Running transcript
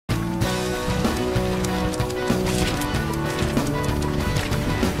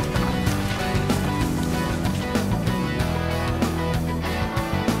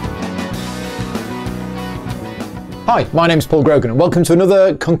Hi, my name's Paul Grogan and welcome to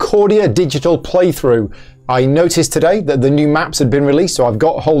another Concordia digital playthrough. I noticed today that the new maps had been released, so I've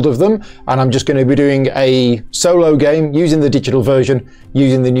got hold of them and I'm just going to be doing a solo game using the digital version,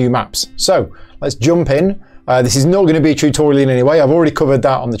 using the new maps. So let's jump in. This is not going to be a tutorial in any way, I've already covered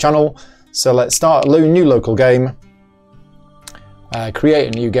that on the channel. So let's start a new local game,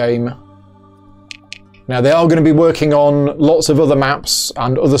 create a new game. Now they are going to be working on lots of other maps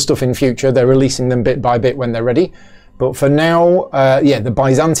and other stuff in future. They're releasing them bit by bit when they're ready. But for now, yeah, the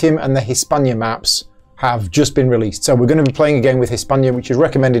Byzantium and the Hispania maps have just been released. So we're going to be playing a game with Hispania, which is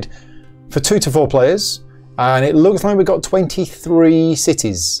recommended for 2 to 4 players. And it looks like we've got 23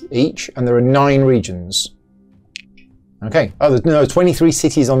 cities each, and there are 9 regions. Okay, oh, there's 23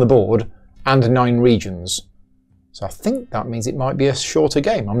 cities on the board and 9 regions. So I think that means it might be a shorter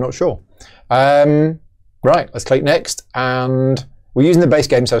game, I'm not sure. Right, let's click next, and we're using the base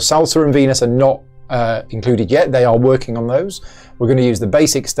game, so Salsa and Venus are not included yet. They are working on those. We're going to use the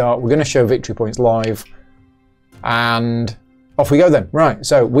basic start. We're going to show victory points live, and off we go then. Right,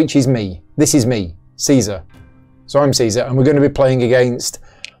 so which is me? This is me, Caesar. So I'm Caesar, and we're going to be playing against,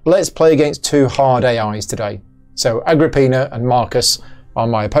 let's play against 2 hard AIs today. So Agrippina and Marcus are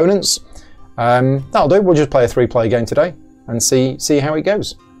my opponents. That'll do. We'll just play a 3-player game today and see how it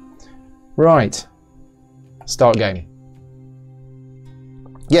goes. Right. Start game.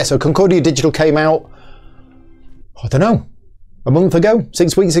 Yeah, so Concordia Digital came out, I don't know, a month ago,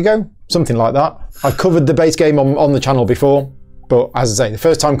 6 weeks ago, something like that. I've covered the base game on the channel before, but as I say, the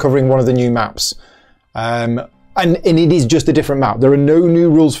first time covering one of the new maps. And it is just a different map. There are no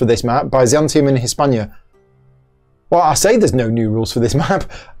new rules for this map, Byzantium and Hispania. Well, I say there's no new rules for this map.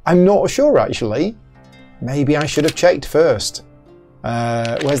 I'm not sure, actually. Maybe I should have checked first.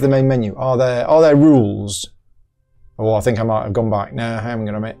 Where's the main menu? Are there rules? Oh, I think I might have gone back. No, hang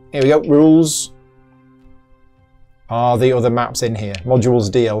on a minute. Here we go. Rules. Are the other maps in here?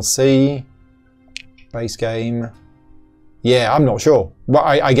 Modules DLC. Base game. Yeah, I'm not sure. But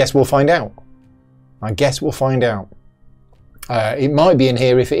I guess we'll find out. I guess we'll find out. It might be in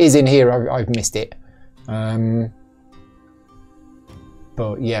here. If it is in here, I've missed it. But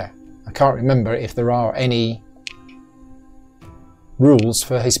yeah, I can't remember if there are any rules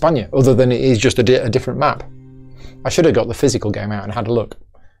for Hispania, other than it is just a different map. I should have got the physical game out and had a look.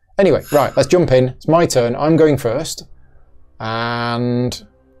 Anyway, right, let's jump in. It's my turn. I'm going first. And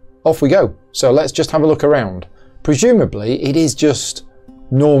off we go. So let's just have a look around. Presumably, it is just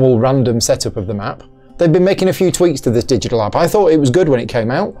normal random setup of the map. They've been making a few tweaks to this digital app. I thought it was good when it came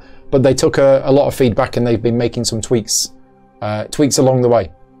out, but they took a lot of feedback and they've been making some tweaks along the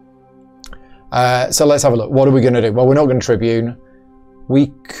way. So let's have a look. What are we going to do? Well, we're not going to Tribune.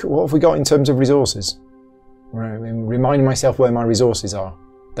 What have we got in terms of resources? Remind myself where my resources are.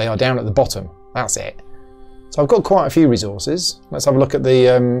 They are down at the bottom. That's it. So I've got quite a few resources. Let's have a look at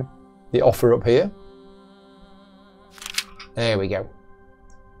the offer up here. There we go.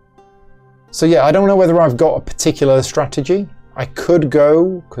 So yeah, I don't know whether I've got a particular strategy. I could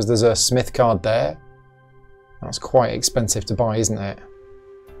go, because there's a smith card there. That's quite expensive to buy, isn't it?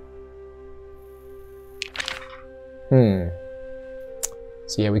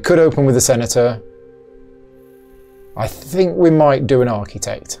 So yeah, we could open with a senator. I think we might do an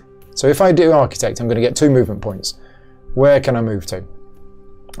architect. So if I do architect, I'm going to get 2 movement points. Where can I move to?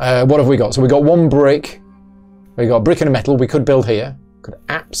 What have we got? So we got 1 brick. We got a brick and a metal. We could build here. Could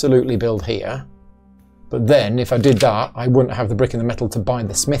absolutely build here. But then if I did that, I wouldn't have the brick and the metal to buy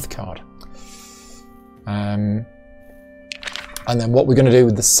the smith card. And then what we're going to do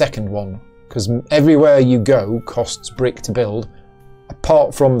with the second one, because everywhere you go costs brick to build,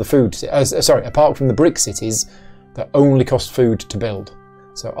 apart from the apart from the brick cities that only cost food to build.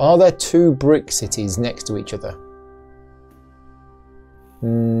 So are there 2 brick cities next to each other?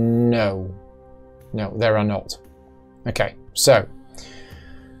 No. No, there are not. Okay, so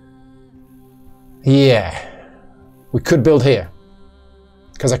yeah, we could build here,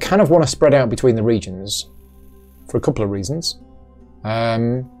 because I kind of want to spread out between the regions for a couple of reasons.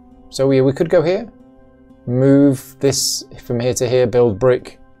 So yeah, we could go here, move this from here to here, build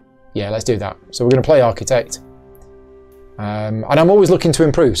brick. Yeah, let's do that. So we're going to play architect. And I'm always looking to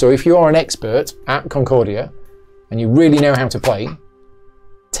improve. So if you are an expert at Concordia and you really know how to play,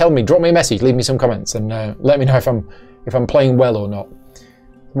 tell me, drop me a message, leave me some comments, and let me know if I'm playing well or not.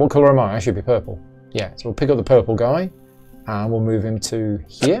 What colour am I? I should be purple. Yeah, so we'll pick up the purple guy and we'll move him to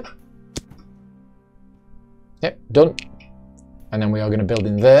here. Yep, done. And then we are going to build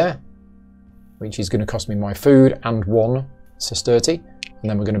in there, which is going to cost me my food and 1 sesterti. And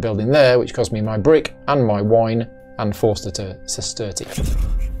then we're going to build in there, which costs me my brick and my wine and 4 sesterti.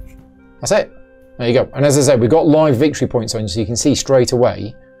 That's it. There you go. And as I said, we've got live victory points on, so you can see straight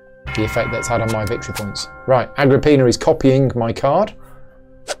away the effect that's had on my victory points. Right, Agrippina is copying my card.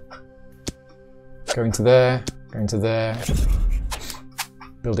 Going to there, going to there.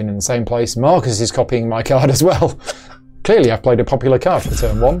 Building in the same place. Marcus is copying my card as well. Clearly I've played a popular card for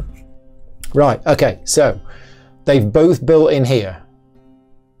turn 1. Right, okay, so they've both built in here.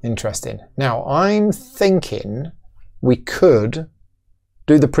 Interesting. Now I'm thinking we could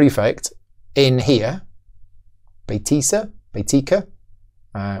do the prefect in here. Betica,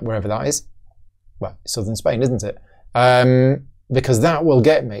 wherever that is. Well, southern Spain, isn't it? Because that will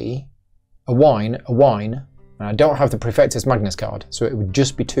get me a wine, and I don't have the Prefectus Magnus card, so it would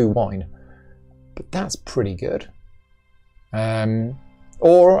just be 2 wine. But that's pretty good.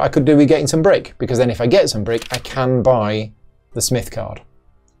 Or I could do with getting some brick, because then if I get some brick, I can buy the Smith card.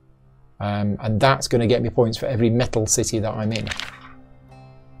 And that's going to get me points for every metal city that I'm in.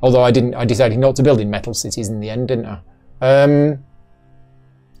 Although I decided not to build in metal cities in the end, didn't I?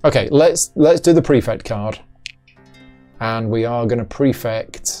 Okay, let's do the prefect card. And we are going to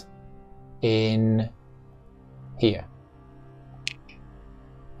prefect in here.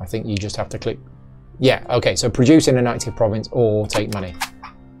 I think you just have to click. Yeah, okay, so produce in an active province or take money.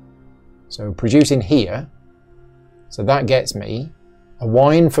 So produce in here. So that gets me a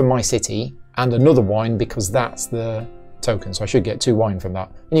wine from my city and another wine because that's the token. So I should get 2 wine from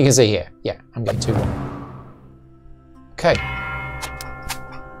that. And you can see here, yeah, I'm getting 2 wine. Okay.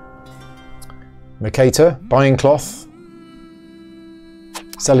 Mercator, buying cloth,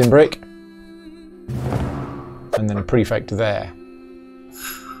 selling brick, and then a prefect there.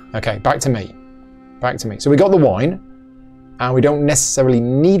 Okay, back to me. Back to me. So we got the wine, and we don't necessarily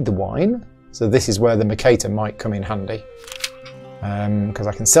need the wine, so this is where the Mercator might come in handy. Because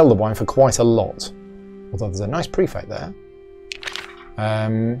I can sell the wine for quite a lot. Although there's a nice prefect there.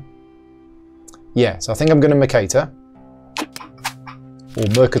 Yeah, so I think I'm going to Mercator. Or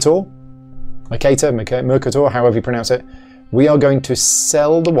Mercator. Mercator, Mercator, however you pronounce it. We are going to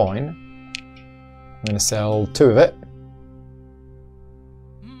sell the wine. I'm going to sell 2 of it.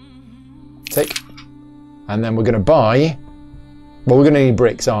 Tick. And then we're going to buy... Well, we're going to need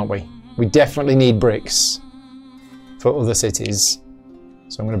bricks, aren't we? We definitely need bricks for other cities.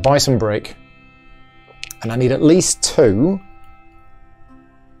 So I'm going to buy some brick. And I need at least 2.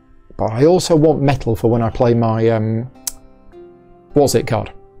 But I also want metal for when I play my... what's it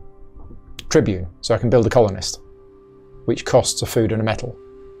card? Tribune. So I can build a colonist. Which costs a food and a metal.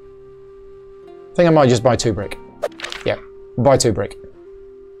 I think I might just buy 2 brick. Yeah, buy 2 brick.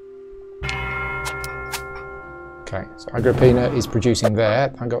 Okay, so Agrippina is producing there.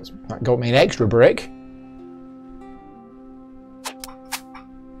 That got me an extra brick.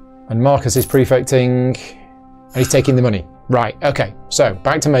 And Marcus is prefecting, and he's taking the money. Right, okay, so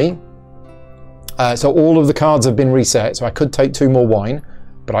back to me. So all of the cards have been reset, so I could take 2 more wine,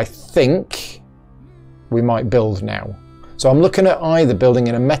 but I think we might build now. So I'm looking at either building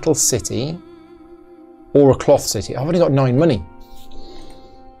in a metal city or a cloth city. I've only got 9 money.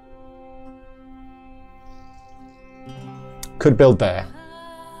 Could build there.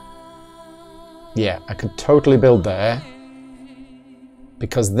 Yeah, I could totally build there.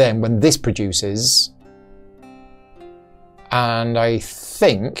 Because then when this produces, and I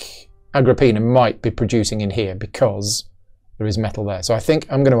think Agrippina might be producing in here because there is metal there. So I think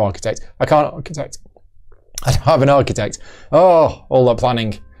I'm going to architect. I can't architect. I don't have an architect. Oh, all that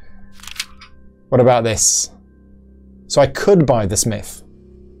planning. What about this? So I could buy the Smith.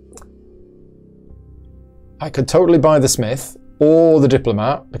 I could totally buy the Smith or the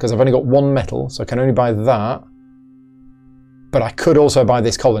Diplomat because I've only got 1 metal, so I can only buy that. But I could also buy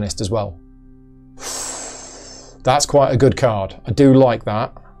this Colonist as well. That's quite a good card. I do like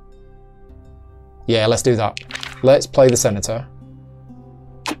that. Yeah, let's do that. Let's play the Senator.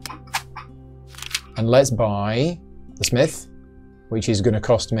 And let's buy the Smith, which is going to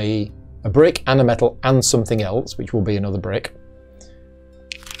cost me a brick and a metal and something else, which will be another brick.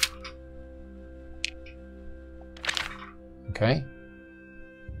 Okay.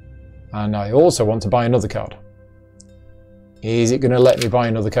 And I also want to buy another card. Is it going to let me buy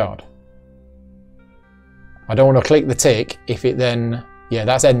another card? I don't want to click the tick if it then... Yeah,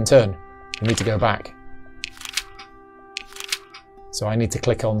 that's end turn. I need to go back. So I need to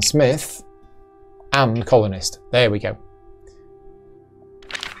click on Smith and Colonist. There we go.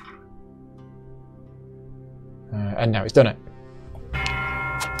 And now it's done it.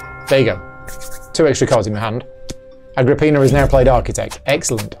 There you go. 2 extra cards in my hand. Agrippina has now played Architect.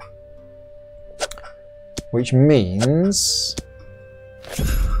 Excellent. Which means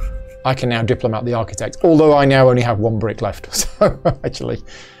I can now Diplomat the Architect. Although I now only have 1 brick left. So actually,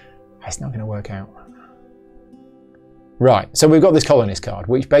 It's not going to work out. Right, so we've got this colonist card,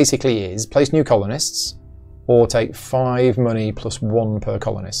 which basically is place new colonists or take 5 money plus 1 per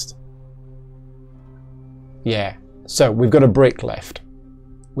colonist. Yeah, so we've got a brick left.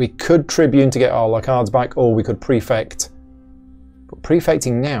 We could tribune to get all our cards back, or we could prefect. But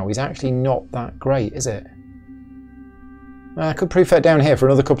prefecting now is actually not that great, is it? I could prefect down here for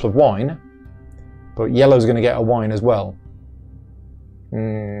another couple of wine, but yellow's going to get a wine as well.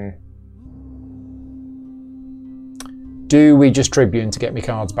 Do we just tribune to get me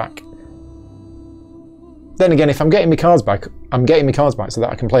cards back? Then again, if I'm getting me cards back, I'm getting me cards back so that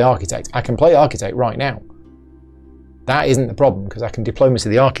I can play architect. I can play architect right now. That isn't the problem, because I can diplomacy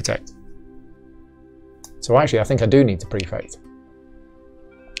the architect. So actually, I think I do need to prefect.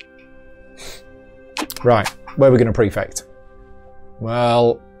 Right, where are we going to prefect?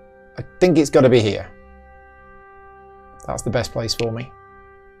 Well, I think it's got to be here. That's the best place for me.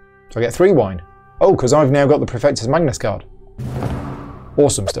 So I get 3 wine. Oh, because I've now got the Prefectus Magnus card.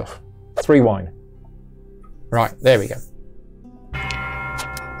 Awesome stuff. 3 wine. Right, there we go.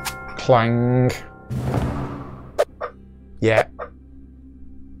 Clang. Yeah.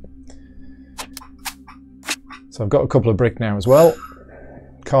 So I've got a couple of brick now as well.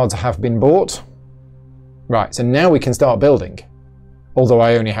 Cards have been bought. Right, so now we can start building. Although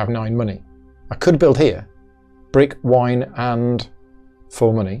I only have 9 money. I could build here. Brick, wine, and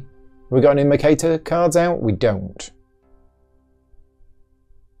 4 money. Have we got any Mercator cards out? We don't.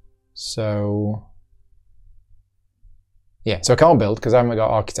 So... yeah, so I can't build because I haven't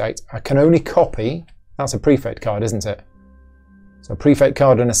got Architect. I can only copy. That's a Prefect card, isn't it? So a Prefect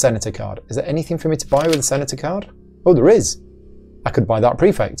card and a Senator card. Is there anything for me to buy with a Senator card? Oh, there is. I could buy that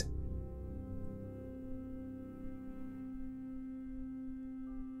Prefect.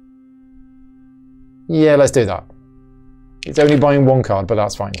 Yeah, let's do that. It's only buying 1 card, but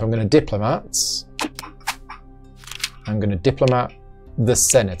that's fine. So I'm going to Diplomats. I'm going to Diplomat the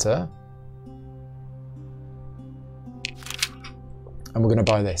Senator. And we're going to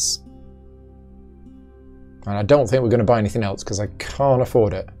buy this. And I don't think we're going to buy anything else because I can't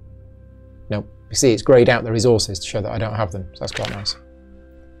afford it. Nope. You see, it's greyed out the resources to show that I don't have them. So that's quite nice.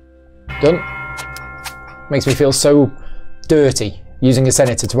 Done. Makes me feel so dirty using a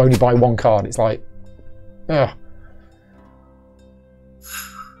Senator to only buy 1 card. It's like... ugh.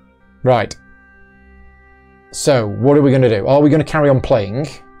 Right. So, what are we going to do? Are we going to carry on playing?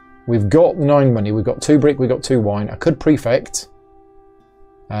 We've got 9 money. We've got 2 brick. We've got 2 wine. I could Prefect.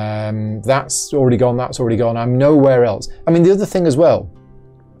 That's already gone. That's already gone. I'm nowhere else. I mean, the other thing as well,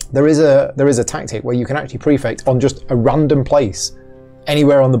 there is a tactic where you can actually Prefect on just a random place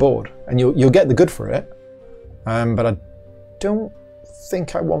anywhere on the board, and you'll get the good for it. But I don't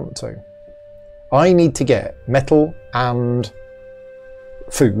think I want to. I need to get metal and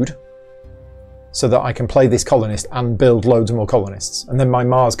food so that I can play this colonist and build loads more colonists, and then my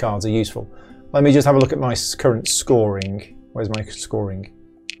Mars cards are useful. Let me just have a look at my current scoring. Where's my scoring?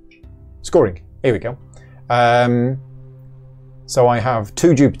 Scoring, here we go. So I have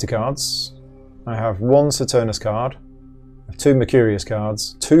 2 Jupiter cards, I have 1 Saturnus card, I have 2 Mercurius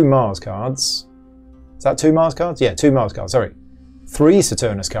cards, 2 Mars cards. Is that 2 Mars cards? Yeah, 2 Mars cards, sorry. 3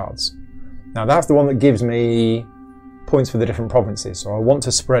 Saturnus cards. Now that's the one that gives me points for the different provinces, so I want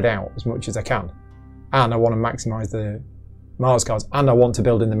to spread out as much as I can. And I want to maximise the Mars cards, and I want to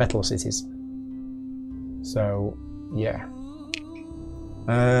build in the metal cities. So, yeah.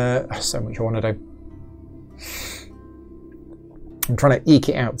 So much I want to do. I'm trying to eke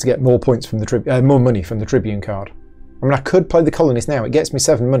it out to get more points from the more money from the Tribune card. I mean, I could play the Colonist now. It gets me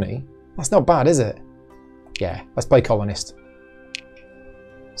 7 money. That's not bad, is it? Yeah, let's play Colonist.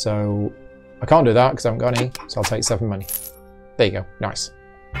 So, I can't do that because I haven't got any, so I'll take 7 money. There you go, nice.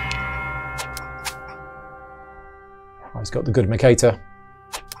 Oh, he's got the good Mercator.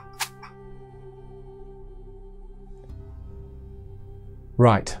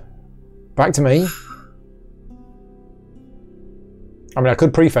 Right, back to me. I mean, I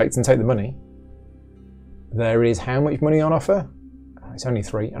could Prefect and take the money. There is how much money on offer? Oh, it's only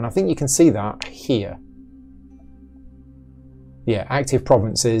 3, and I think you can see that here. Yeah, active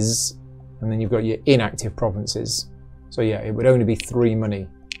provinces, and then you've got your inactive provinces. So yeah, it would only be 3 money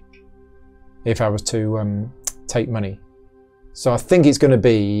if I was to take money. So I think it's going to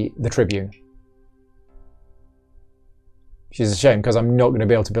be the Tribune. Which is a shame, because I'm not going to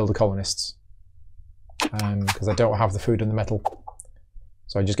be able to build the colonists. Because I don't have the food and the metal.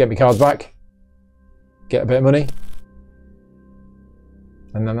 So I just get my cards back, get a bit of money,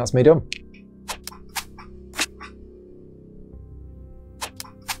 and then that's me done.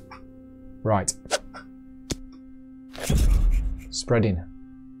 Right. Spreading.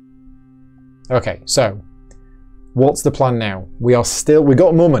 Okay, so what's the plan now? We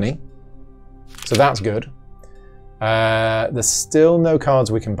got more money, so that's good. There's still no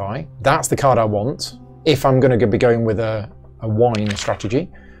cards we can buy. That's the card I want, if I'm going to be going with a wine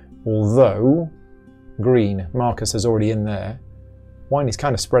strategy. Although, green, Marcus is already in there. Wine is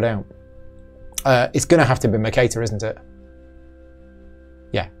kind of spread out. It's going to have to be Mercator, isn't it?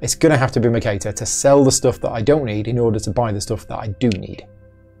 Yeah, it's going to have to be Mercator to sell the stuff that I don't need in order to buy the stuff that I do need.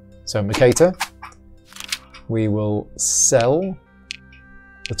 So Mercator, we will sell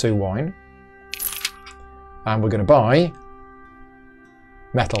the 2 wine. And we're going to buy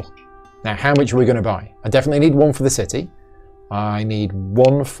metal. Now, how much are we going to buy? I definitely need 1 for the city. I need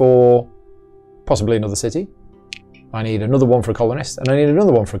 1 for possibly another city. I need another 1 for a colonist. And I need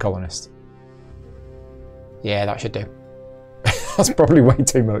another 1 for a colonist. Yeah, that should do. That's probably way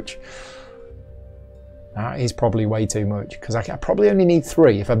too much. That is probably way too much. Because I probably only need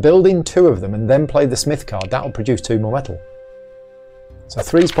 3. If I build in 2 of them and then play the smith card, that'll produce 2 more metal. So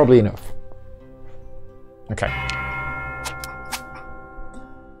 3 is probably enough. Okay.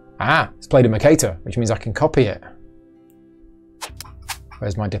 It's played a Mercator, which means I can copy it.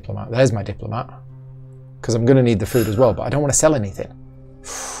 Where's my diplomat? There's my diplomat. Because I'm going to need the food as well, but I don't want to sell anything.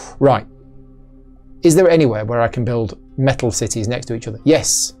 Right. Is there anywhere where I can build metal cities next to each other?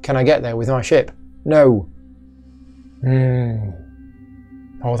 Yes. Can I get there with my ship? No.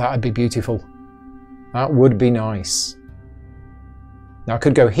 Oh, that would be beautiful. That would be nice. Now I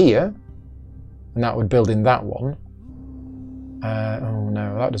could go here, and that would build in that one. Oh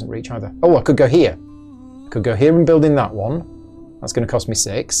no, that doesn't reach either. Oh, I could go here. I could go here and build in that one. That's going to cost me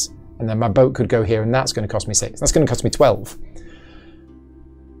 6. And then my boat could go here, and that's going to cost me 6. That's going to cost me 12.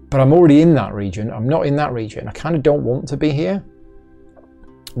 But I'm already in that region. I'm not in that region. I kind of don't want to be here.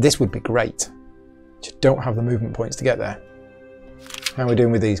 This would be great. Just don't have the movement points to get there. How are we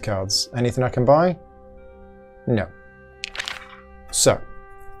doing with these cards? Anything I can buy? No. So.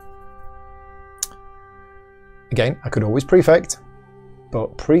 Again, I could always prefect.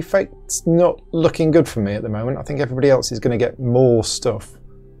 But prefect's not looking good for me at the moment. I think everybody else is going to get more stuff.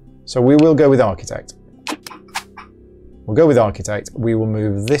 So we will go with architect. We'll go with architect. We will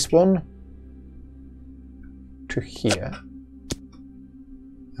move this one to here.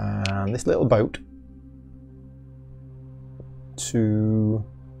 And this little boat to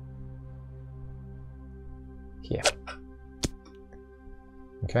here.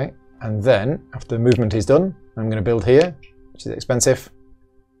 Okay, and then after the movement is done, I'm going to build here, which is expensive,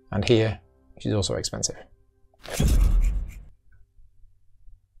 and here, which is also expensive.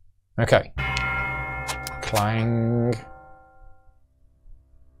 Okay. Clang.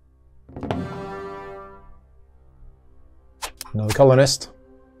 Another colonist.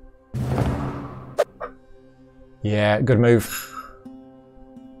 Yeah, good move.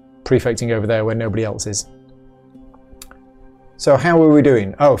 Prefecting over there where nobody else is. So how are we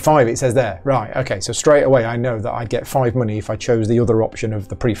doing? Oh, 5 it says there. Right, okay, so straight away I know that I'd get 5 money if I chose the other option of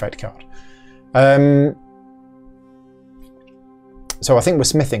the prefect card. So I think we're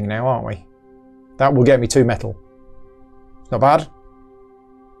smithing now, aren't we? That will get me 2 metal. Not bad.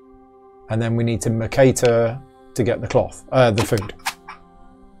 And then we need to Mercator to get the cloth, the food.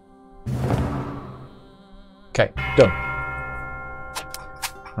 Okay, done.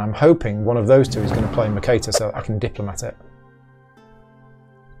 And I'm hoping one of those 2 is going to play Mercator so that I can diplomat it.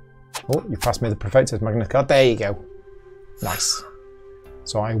 Oh, you passed me the Prefector's Magnet card. There you go. Nice.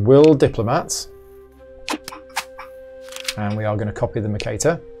 So I will diplomat. And we are going to copy the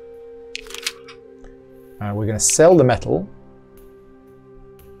Mercator. And we're going to sell the metal.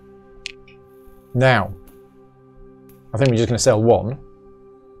 Now, I think we're just going to sell 1.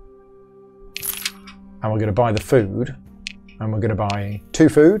 And we're going to buy the food. And we're going to buy 2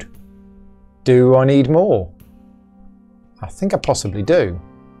 food. Do I need more? I think I possibly do.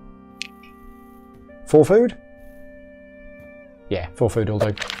 4 food? Yeah, 4 food will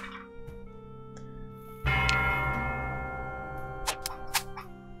do.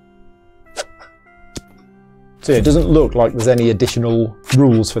 So yeah, it doesn't look like there's any additional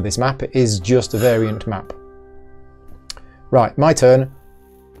rules for this map. It is just a variant map. Right, my turn.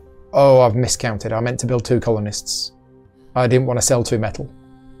 Oh, I've miscounted. I meant to build 2 colonists. I didn't want to sell 2 metal.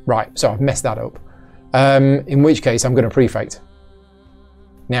 Right, so I've messed that up. In which case, I'm going to prefect.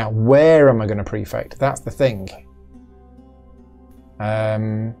 Now, where am I going to prefect? That's the thing.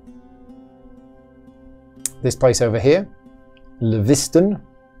 This place over here. Leviston.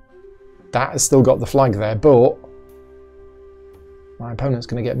 That has still got the flag there, but my opponent's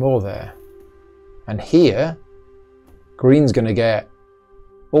going to get more there. And here, green's going to get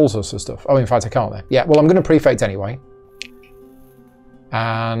all sorts of stuff. Oh, in fact, I can't there. Yeah, well, I'm going to prefect anyway.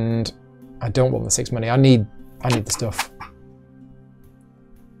 And I don't want the 6 money. I need the stuff.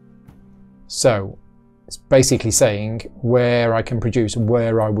 So it's basically saying where I can produce,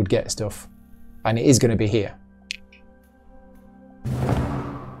 where I would get stuff. And it is going to be here.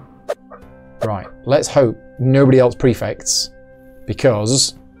 Right, let's hope nobody else prefects,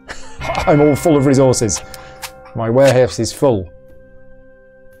 because I'm all full of resources. My warehouse is full.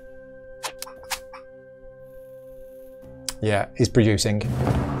 Yeah, he's producing.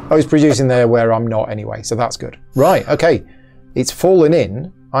 Oh, he's producing there where I'm not anyway, so that's good. Right, okay. It's fallen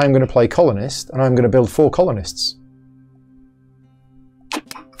in. I'm going to play colonist, and I'm going to build 4 colonists.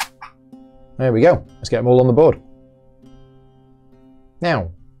 There we go. Let's get them all on the board.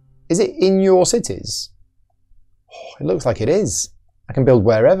 Now, is it in your cities? Oh, it looks like it is. I can build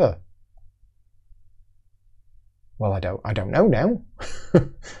wherever. Well, I don't know now.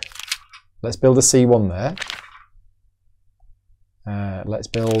 Let's build a C1 there. Let's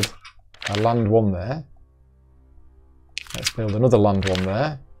build a land 1 there. Let's build another land 1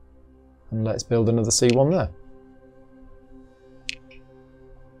 there. And let's build another C1 there.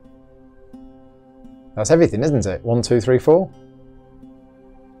 That's everything, isn't it? 1, 2, 3, 4.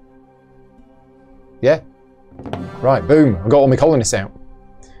 Yeah. Right, boom. I've got all my colonists out.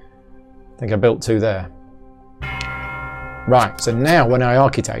 I think I built 2 there. Right, so now when I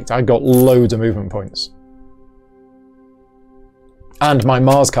architect, I've got loads of movement points. And my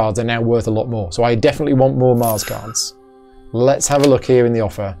Mars cards are now worth a lot more. So I definitely want more Mars cards. Let's have a look here in the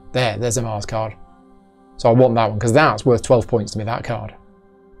offer. There's a Mars card. So I want that one, because that's worth 12 points to me, that card.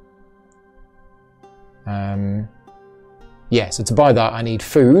 Yeah, so to buy that I need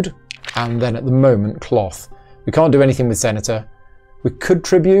food, and then at the moment cloth. We can't do anything with Senator. We could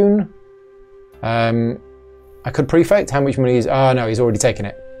Tribune. I could Prefect. How much money is... Oh no, he's already taken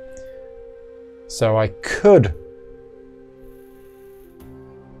it. So I could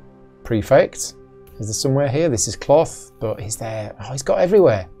Prefect. Is there somewhere here? This is cloth, but he's there. Oh, he's got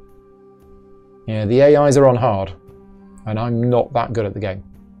everywhere. Yeah, the AIs are on hard, and I'm not that good at the game.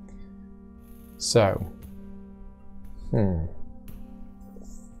 So,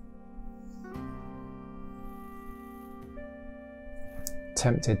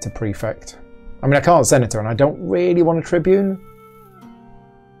 tempted to Prefect. I mean, I can't Senator, and I don't really want a Tribune.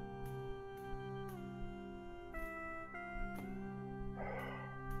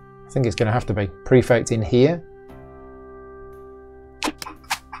 I think it's going to have to be Prefect in here.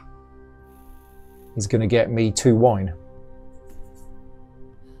 He's going to get me 2 wine.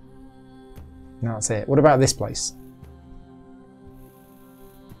 And that's it. What about this place?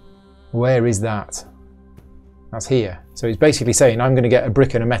 Where is that? That's here. So he's basically saying I'm going to get a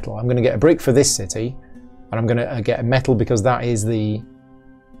brick and a metal. I'm going to get a brick for this city, and I'm going to get a metal because that is the...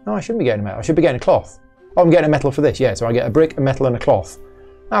 No, I shouldn't be getting a metal. I should be getting a cloth. Oh, I'm getting a metal for this. Yeah, so I get a brick, a metal and a cloth.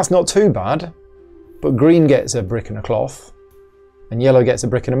 That's not too bad, but green gets a brick and a cloth, and yellow gets a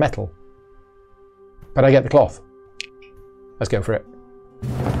brick and a metal. But I get the cloth. Let's go for it.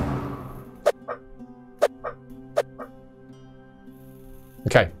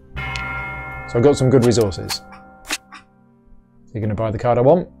 Okay, so I've got some good resources. So you're going to buy the card I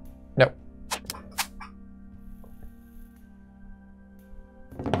want? No.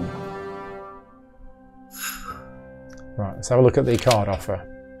 Right, let's have a look at the card offer.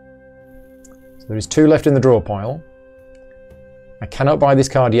 So there is 2 left in the draw pile. I cannot buy this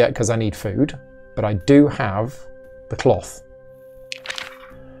card yet because I need food, but I do have the cloth.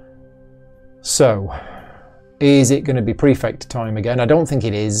 So, is it going to be Prefect time again? I don't think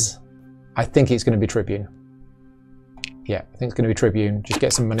it is. I think it's going to be Tribune. Yeah, I think it's going to be Tribune. Just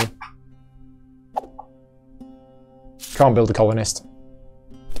get some money. Can't build a colonist.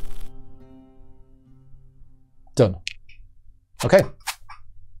 Done. Okay.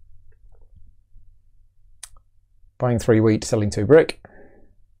 Buying 3 wheat, selling 2 brick.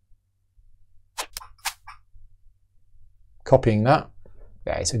 Copying that.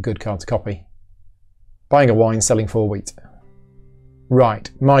 Yeah, it's a good card to copy. Buying a wine, selling 4 wheat.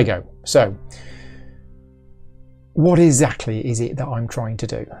 Right, my go. So, what exactly is it that I'm trying to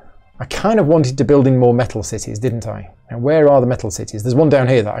do? I kind of wanted to build in more metal cities, didn't I? And where are the metal cities? There's one down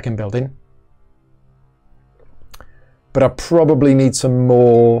here that I can build in. But I probably need some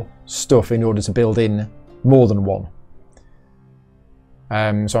more stuff in order to build in more than one.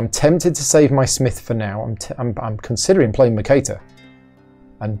 So I'm tempted to save my smith for now. I'm considering playing Mercator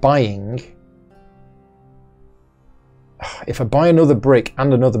and buying... If I buy another brick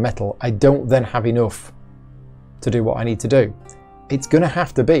and another metal, I don't then have enough to do what I need to do. It's going to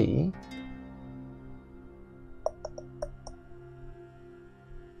have to be...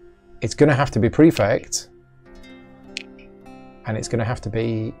 It's going to have to be Prefect. And it's going to have to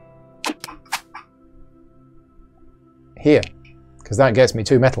be here, because that gets me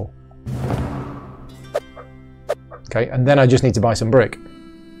 2 metal. Okay, and then I just need to buy some brick.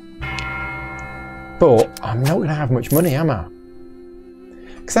 But I'm not going to have much money, am I?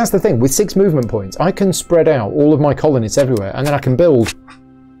 Because that's the thing, with 6 movement points, I can spread out all of my colonists everywhere, and then I can build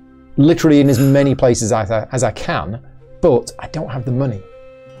literally in as many places as I can, but I don't have the money.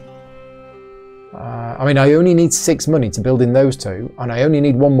 I mean, I only need 6 money to build in those 2, and I only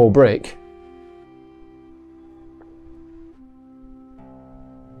need 1 more brick.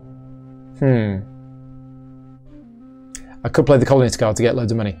 I could play the colonist card to get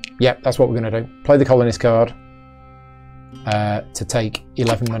loads of money. Yep, that's what we're going to do. Play the colonist card to take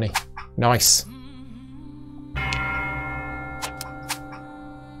 11 money. Nice.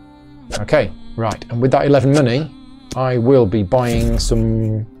 Okay, right. And with that 11 money, I will be buying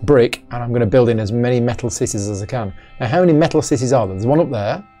some brick, and I'm going to build in as many metal cities as I can. Now, how many metal cities are there? There's one up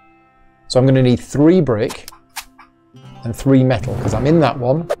there. So I'm going to need 3 brick and 3 metal, because I'm in that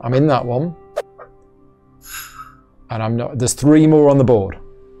one. I'm in that one. And I'm not, there's 3 more on the board.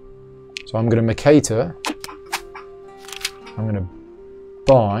 So I'm going to Mercator. I'm going to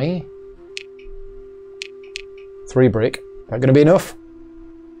buy 3 brick. Is that going to be enough?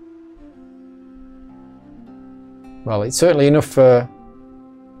 Well, it's certainly enough for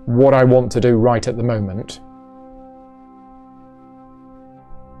what I want to do right at the moment.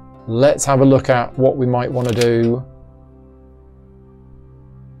 Let's have a look at what we might want to do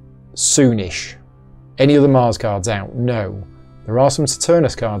soonish. Any other Mars cards out? No. There are some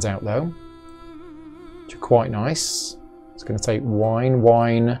Saturnus cards out though, which are quite nice. It's going to take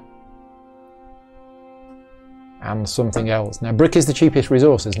wine, and something else. Now, brick is the cheapest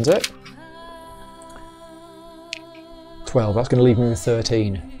resource, isn't it? 12. That's going to leave me with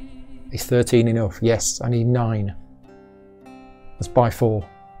 13. Is 13 enough? Yes, I need 9. Let's buy 4.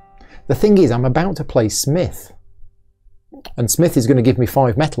 The thing is, I'm about to play Smith, and Smith is going to give me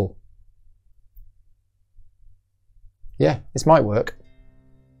 5 metal. Yeah, this might work.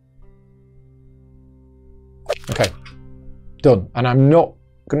 Okay, done. And I'm not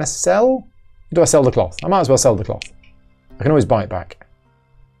going to sell? Or do I sell the cloth? I might as well sell the cloth. I can always buy it back.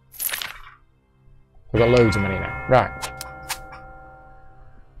 I've got loads of money now. Right.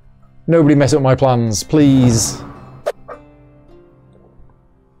 Nobody mess up my plans, please.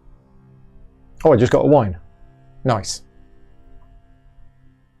 Oh, I just got a wine. Nice.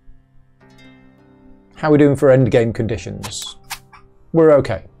 How are we doing for endgame conditions? We're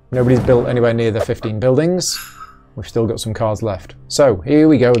okay. Nobody's built anywhere near the 15 buildings. We've still got some cards left. So, here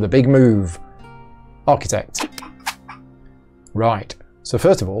we go, the big move. Architect. Right. So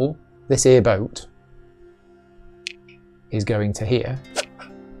first of all, this here boat is going to here.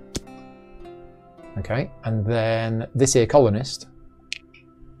 Okay, and then this here colonist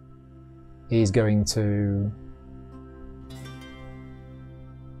is going to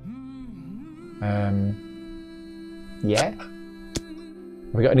yeah.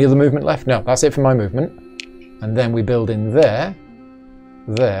 Have we got any other movement left? No, that's it for my movement. And then we build in there,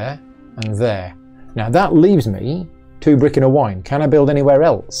 there, and there. Now that leaves me 2 brick and a wine. Can I build anywhere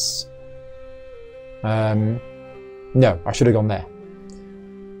else? No, I should have gone there.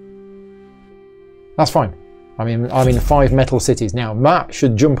 That's fine. I'm in 5 metal cities now. That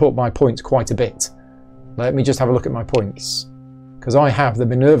should jump up my points quite a bit. Let me just have a look at my points. Because I have the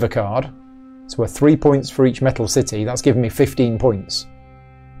Minerva card. So we're 3 points for each metal city. That's given me 15 points.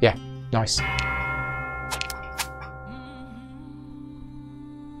 Yeah, nice.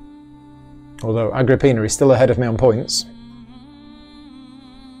 Although Agrippina is still ahead of me on points.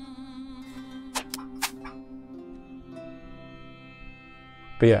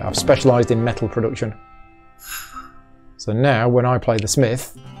 But yeah, I've specialised in metal production. So now when I play the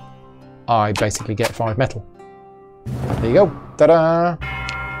Smith, I basically get 5 metal. There you go. Ta-da!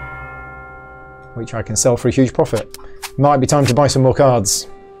 Which I can sell for a huge profit. Might be time to buy some more cards.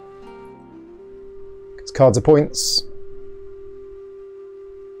 Because cards are points.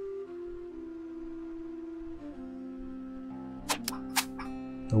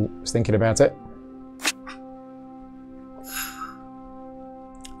 Oh, I was thinking about it.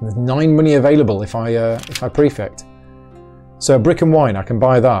 There's 9 money available if I prefect. So brick and wine, I can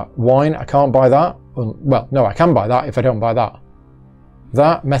buy that. Wine, I can't buy that. Well, no, I can buy that if I don't buy that.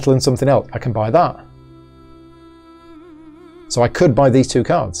 That, metal and something else, I can buy that. So I could buy these 2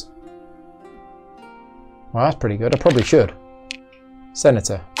 cards. Well, that's pretty good. I probably should.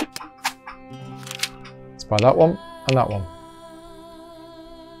 Senator. Let's buy that one and that one.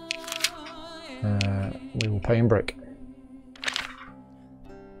 We will pay in brick.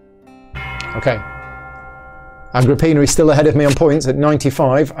 Okay. Agrippina is still ahead of me on points at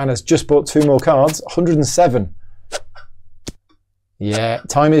 95 and has just bought 2 more cards. 107. Yeah,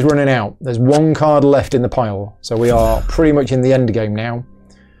 time is running out. There's one card left in the pile, so we are pretty much in the end game now.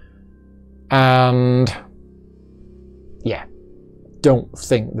 And yeah, don't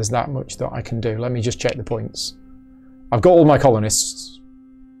think there's that much that I can do. Let me just check the points. I've got all my colonists.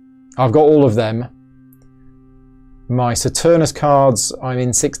 I've got all of them. My Saturnus cards, I'm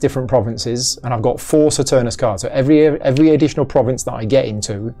in 6 different provinces, and I've got 4 Saturnus cards. So every additional province that I get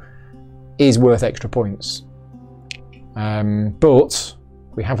into is worth extra points. But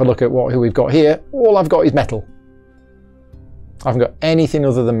we have a look at who we've got here. All I've got is metal. I haven't got anything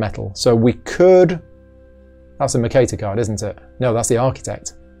other than metal. So we could... That's a Mercator card, isn't it? No, that's the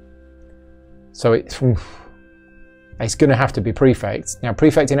Architect. So it's going to have to be Prefect. Now,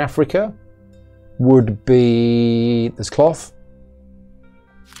 Prefect in Africa would be... There's Cloth.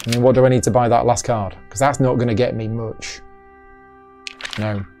 I mean, what do I need to buy that last card? Because that's not going to get me much.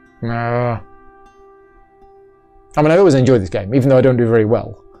 No. I mean, I always enjoy this game, even though I don't do very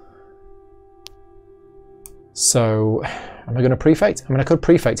well. So, am I going to Prefect? I mean, I could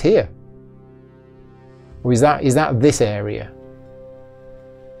Prefect here. Or is that this area?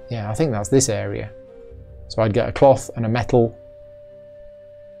 Yeah, I think that's this area. So I'd get a Cloth and a metal.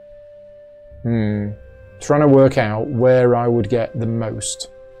 Trying to work out where I would get the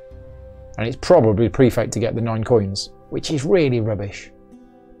most. And it's probably Prefect to get the 9 coins, which is really rubbish.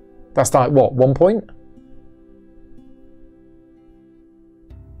 That's like, what, 1 point?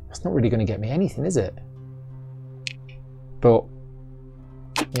 That's not really going to get me anything, is it? But,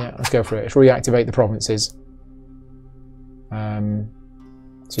 yeah, let's go for it. Let's reactivate the provinces.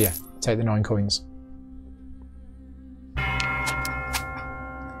 So yeah, take the 9 coins.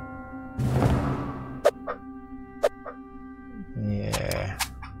 Yeah.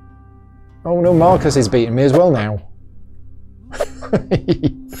 Oh no, Marcus is beating me as well now.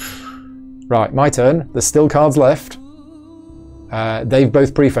 Right, my turn. There's still cards left. They've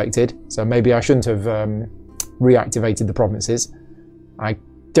both prefected, so maybe I shouldn't have reactivated the provinces. I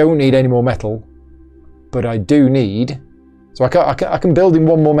don't need any more metal, but I do need... So I can build in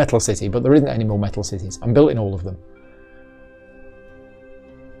 1 more metal city, but there isn't any more metal cities. I'm built in all of them.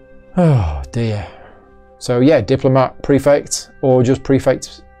 Oh dear. So yeah, Diplomat Prefect, or just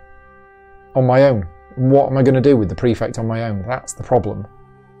Prefect on my own. What am I going to do with the Prefect on my own? That's the problem.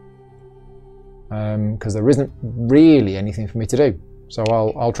 Because there isn't really anything for me to do. So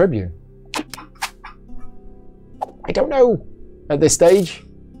I'll Tribune. I don't know at this stage.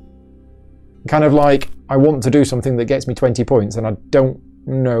 Kind of like, I want to do something that gets me 20 points and I don't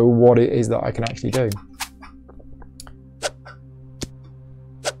know what it is that I can actually do.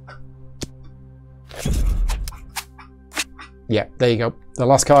 Yeah, there you go. The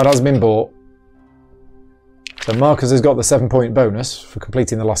last card has been bought. So Marcus has got the 7-point bonus for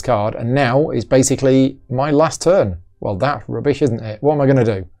completing the last card, and now is basically my last turn. Well, that's rubbish, isn't it? What am I going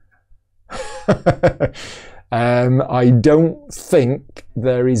to do? I don't think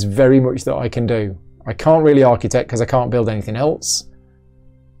there is very much that I can do. I can't really Architect because I can't build anything else.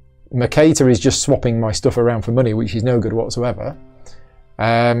 Mercator is just swapping my stuff around for money, which is no good whatsoever.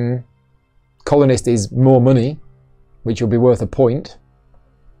 Colonist is more money, which will be worth a point.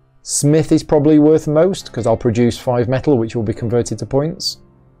 Smith is probably worth most because I'll produce 5 metal, which will be converted to points.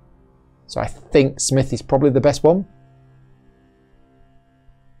 So I think Smith is probably the best one.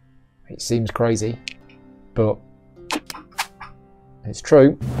 It seems crazy, but it's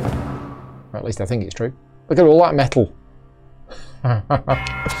true. Or at least I think it's true. Look at all that metal.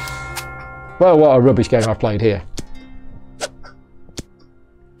 Well, what a rubbish game I've played here.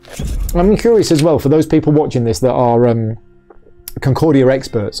 I'm curious as well, for those people watching this that are Concordia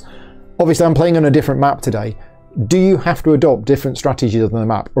experts. Obviously I'm playing on a different map today. Do you have to adopt different strategies on the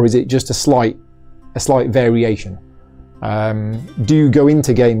map, or is it just a slight variation? Do you go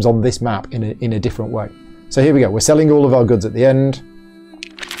into games on this map in a different way? So here we go, we're selling all of our goods at the end.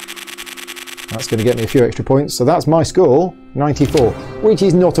 That's going to get me a few extra points. So that's my score, 94, which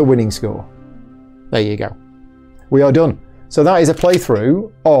is not a winning score. There you go. We are done. So that is a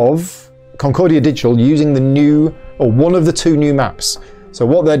playthrough of Concordia Digital using the new, or one of the 2 new maps. So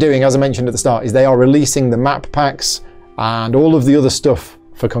what they're doing, as I mentioned at the start, is they are releasing the map packs and all of the other stuff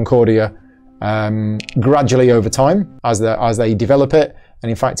for Concordia gradually over time as they develop it. And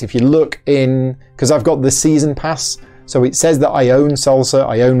in fact, if you look in, because I've got the season pass, so it says that I own Salsa,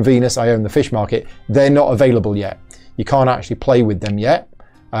 I own Venus, I own the fish market. They're not available yet. You can't actually play with them yet.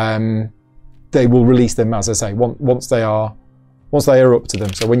 They will release them, as I say, once they are up to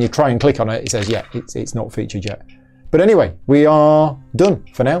them. So when you try and click on it, it says, yeah, it's not featured yet. But anyway, we are done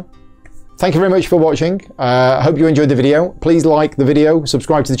for now. thank you very much for watching. I hope you enjoyed the video. Please like the video,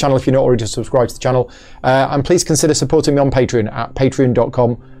 subscribe to the channel if you're not already subscribed to the channel, and please consider supporting me on Patreon at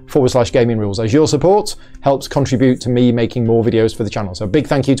patreon.com/gaming rules, as your support helps contribute to me making more videos for the channel. So a big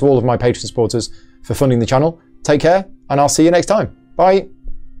thank you to all of my Patreon supporters for funding the channel. Take care, and I'll see you next time. Bye.